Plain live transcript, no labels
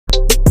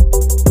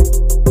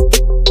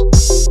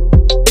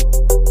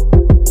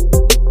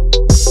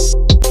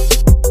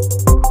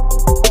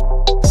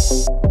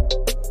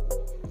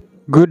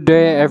Good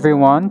day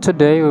everyone.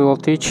 Today we will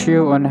teach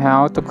you on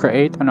how to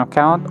create an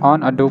account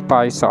on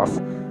Adopisoft.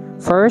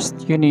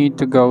 First, you need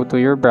to go to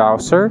your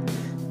browser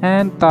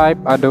and type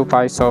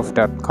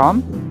adopisoft.com.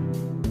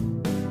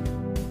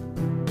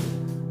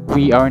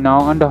 We are now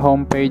on the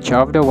home page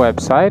of the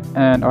website,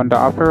 and on the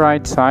upper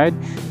right side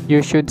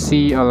you should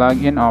see a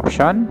login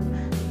option.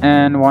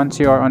 And once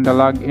you are on the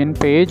login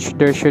page,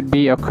 there should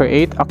be a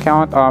create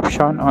account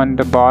option on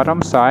the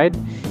bottom side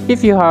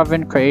if you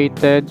haven't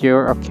created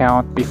your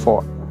account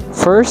before.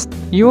 First,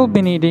 you will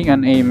be needing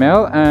an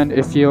email, and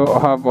if you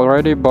have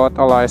already bought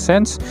a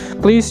license,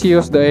 please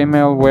use the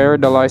email where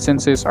the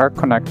licenses are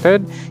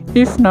connected.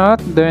 If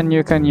not, then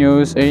you can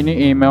use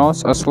any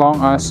emails as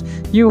long as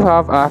you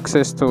have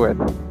access to it.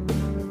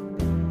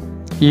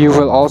 You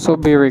will also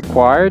be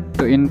required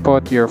to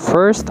input your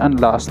first and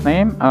last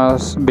name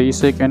as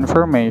basic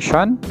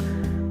information.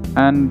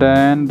 And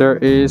then there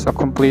is a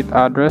complete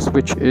address,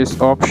 which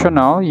is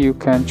optional. You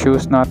can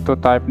choose not to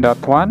type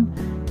that one.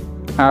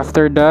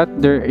 After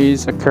that, there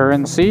is a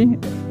currency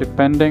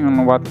depending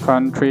on what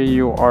country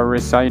you are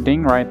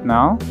residing right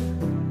now.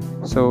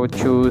 So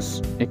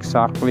choose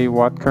exactly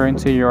what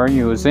currency you are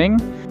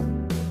using.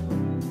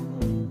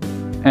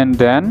 And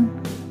then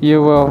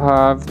you will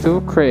have to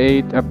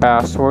create a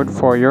password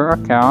for your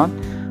account.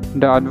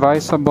 The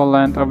advisable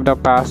length of the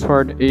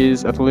password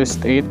is at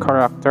least 8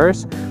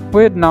 characters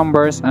with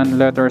numbers and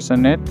letters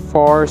in it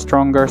for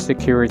stronger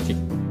security.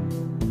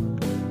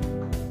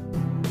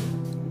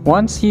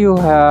 Once you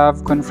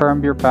have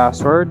confirmed your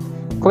password,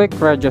 click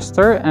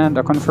register and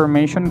a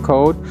confirmation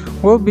code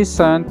will be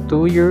sent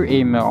to your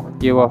email.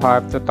 You will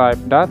have to type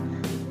that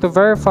to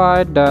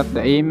verify that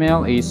the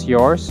email is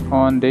yours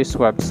on this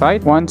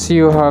website. Once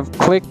you have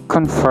clicked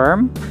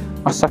confirm,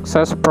 a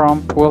success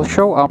prompt will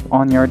show up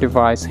on your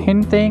device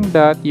hinting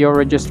that your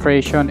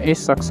registration is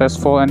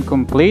successful and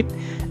complete,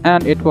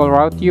 and it will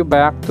route you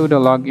back to the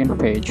login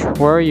page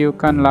where you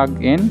can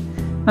log in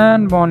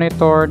and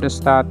monitor the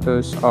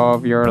status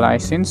of your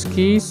license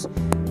keys,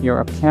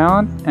 your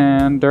account,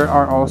 and there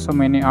are also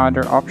many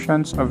other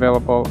options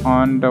available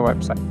on the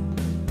website.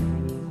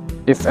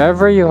 If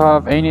ever you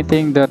have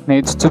anything that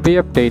needs to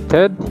be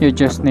updated, you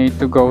just need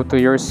to go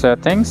to your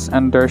settings,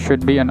 and there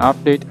should be an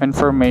update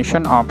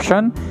information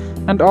option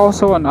and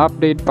also an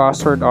update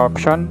password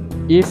option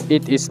if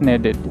it is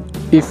needed.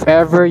 If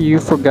ever you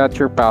forgot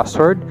your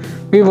password,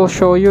 we will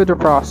show you the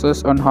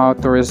process on how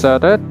to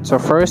reset it. So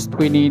first,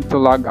 we need to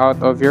log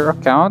out of your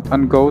account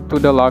and go to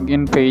the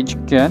login page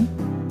again.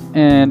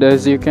 And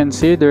as you can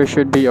see, there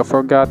should be a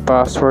forgot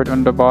password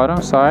on the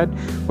bottom side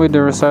with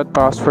the reset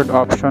password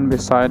option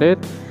beside it.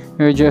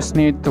 You just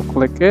need to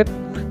click it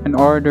in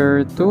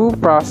order to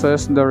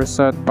process the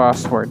reset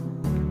password.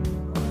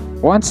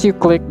 Once you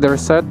click the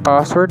reset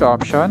password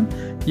option,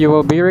 you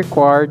will be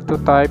required to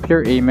type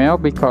your email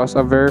because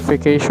a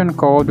verification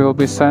code will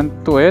be sent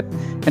to it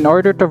in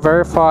order to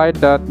verify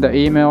that the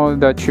email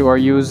that you are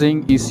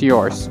using is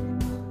yours.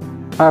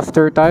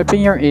 After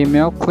typing your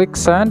email, click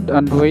send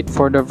and wait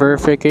for the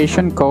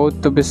verification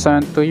code to be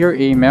sent to your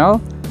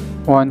email.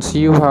 Once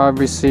you have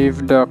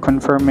received the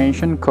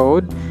confirmation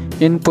code,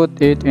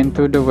 input it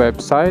into the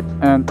website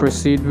and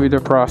proceed with the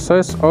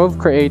process of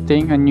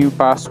creating a new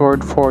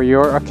password for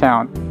your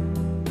account.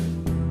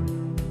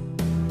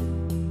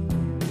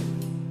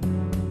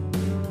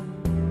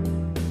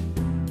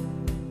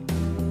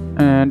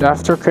 And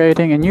after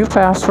creating a new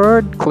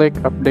password, click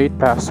update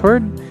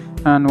password,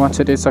 and once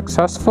it is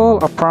successful,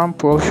 a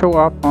prompt will show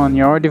up on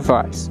your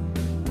device.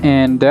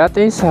 And that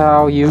is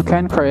how you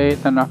can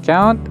create an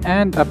account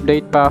and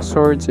update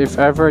passwords if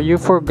ever you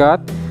forgot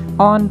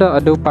on the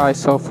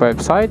Adopisoft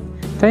website.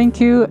 Thank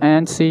you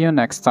and see you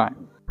next time.